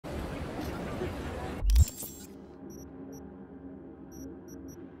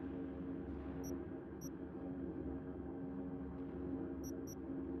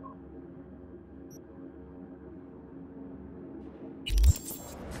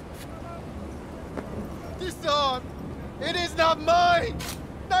It is not mine!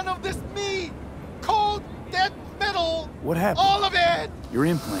 None of this me! Cold, dead metal! What happened? All of it! Your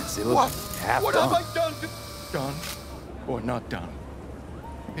implants, they look half What done. have I done? Done or not done?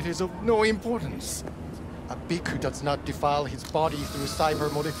 It is of no importance. A bhikkhu does not defile his body through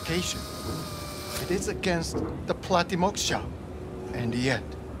cyber modification. It is against the Platimoksha. And yet,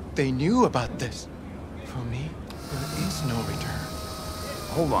 they knew about this. For me, there is no return.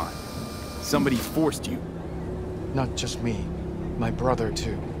 Hold on. Somebody forced you. Not just me, my brother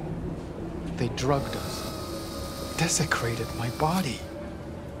too. They drugged us, desecrated my body.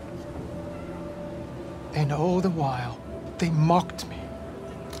 And all the while, they mocked me.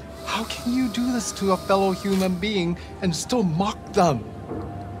 How can you do this to a fellow human being and still mock them?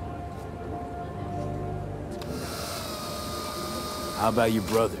 How about your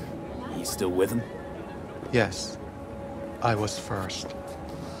brother? You still with him? Yes, I was first.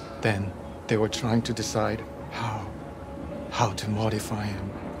 Then they were trying to decide how to modify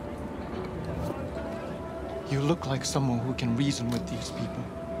him. You look like someone who can reason with these people.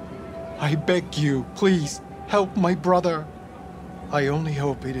 I beg you, please, help my brother. I only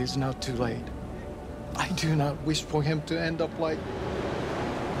hope it is not too late. I do not wish for him to end up like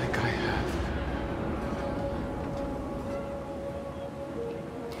I have.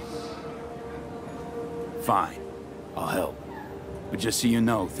 Fine. I'll help. But just so you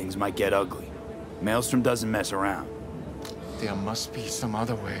know, things might get ugly. Maelstrom doesn't mess around. There must be some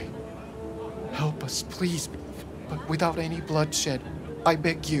other way. Help us, please, but without any bloodshed. I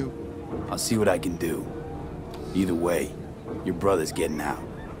beg you. I'll see what I can do. Either way, your brother's getting out.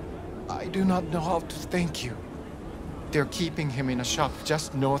 I do not know how to thank you. They're keeping him in a shop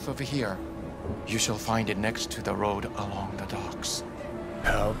just north of here. You shall find it next to the road along the docks.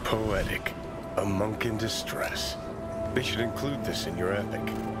 How poetic. A monk in distress. They should include this in your epic.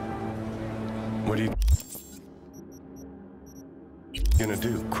 What are you gonna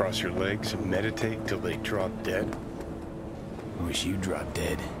do? Cross your legs and meditate till they drop dead? Wish you dropped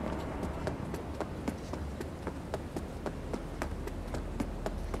dead.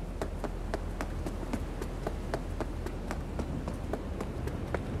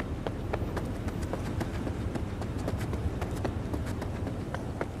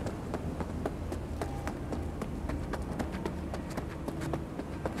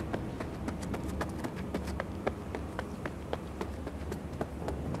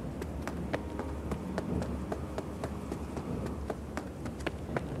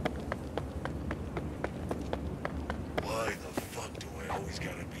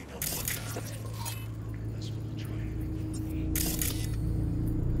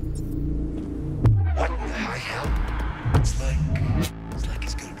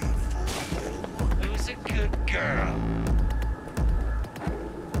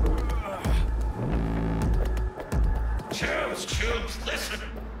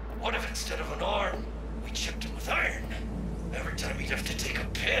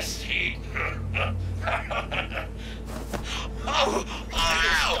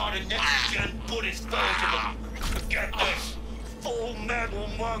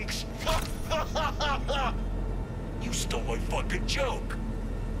 You stole my fucking joke!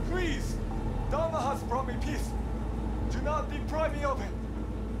 Please! Dharma has brought me peace. Do not deprive me of it.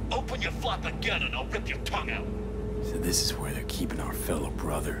 Open your flap again and I'll rip your tongue out. So this is where they're keeping our fellow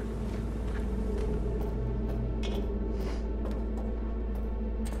brother.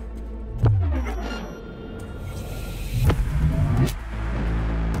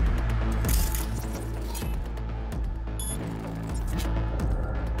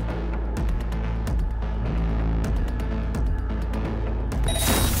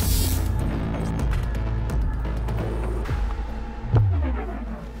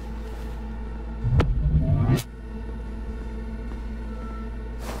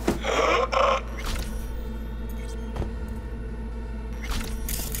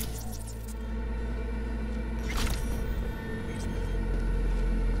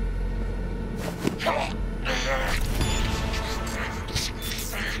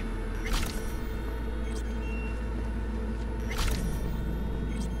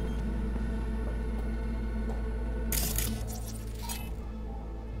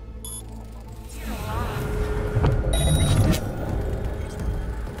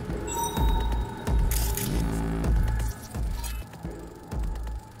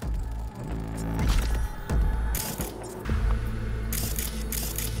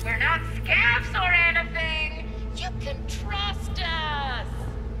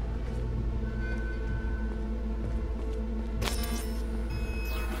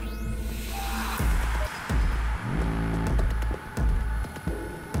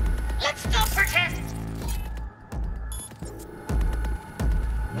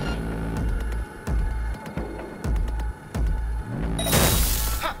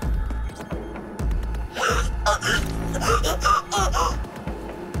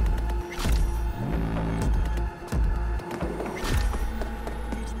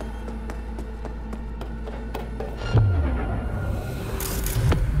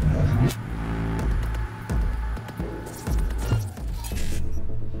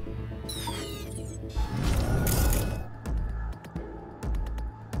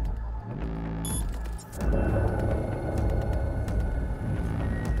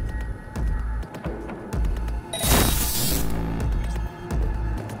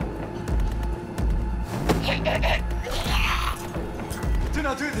 Do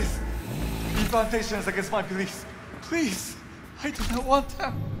not do this! Implantations against my beliefs. Please, I do not want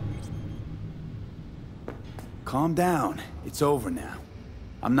them. Calm down. It's over now.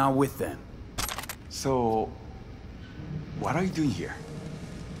 I'm not with them. So, what are you doing here?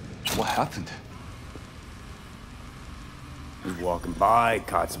 What happened? Was walking by,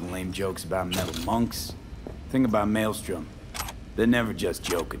 caught some lame jokes about metal monks. Thing about Maelstrom, they're never just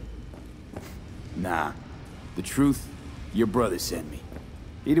joking. Nah, the truth, your brother sent me.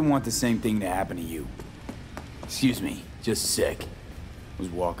 He didn't want the same thing to happen to you. Excuse me, just sick. Was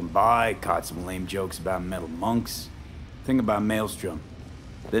walking by, caught some lame jokes about metal monks. Thing about Maelstrom,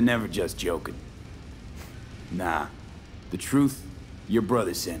 they're never just joking. Nah, the truth, your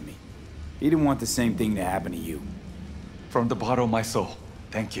brother sent me. He didn't want the same thing to happen to you. From the bottom of my soul,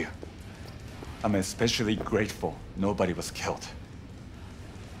 thank you. I'm especially grateful nobody was killed.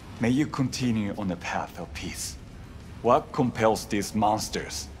 May you continue on the path of peace. What compels these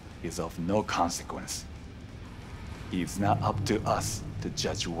monsters is of no consequence. It's not up to us to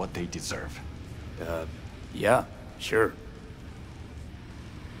judge what they deserve. Yeah, sure.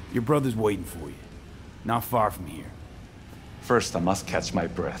 Your brother's waiting for you. Not far from here. First, I must catch my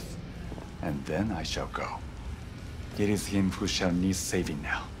breath, and then I shall go. It is him who shall need saving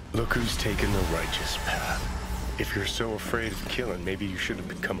now. Look who's taken the righteous path. If you're so afraid of killing, maybe you should have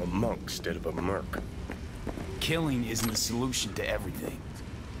become a monk instead of a merc. Killing isn't the solution to everything.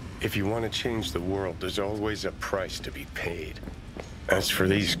 If you want to change the world, there's always a price to be paid. As for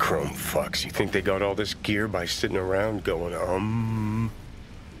these chrome fucks, you think they got all this gear by sitting around going,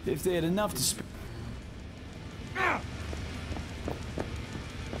 If they had enough to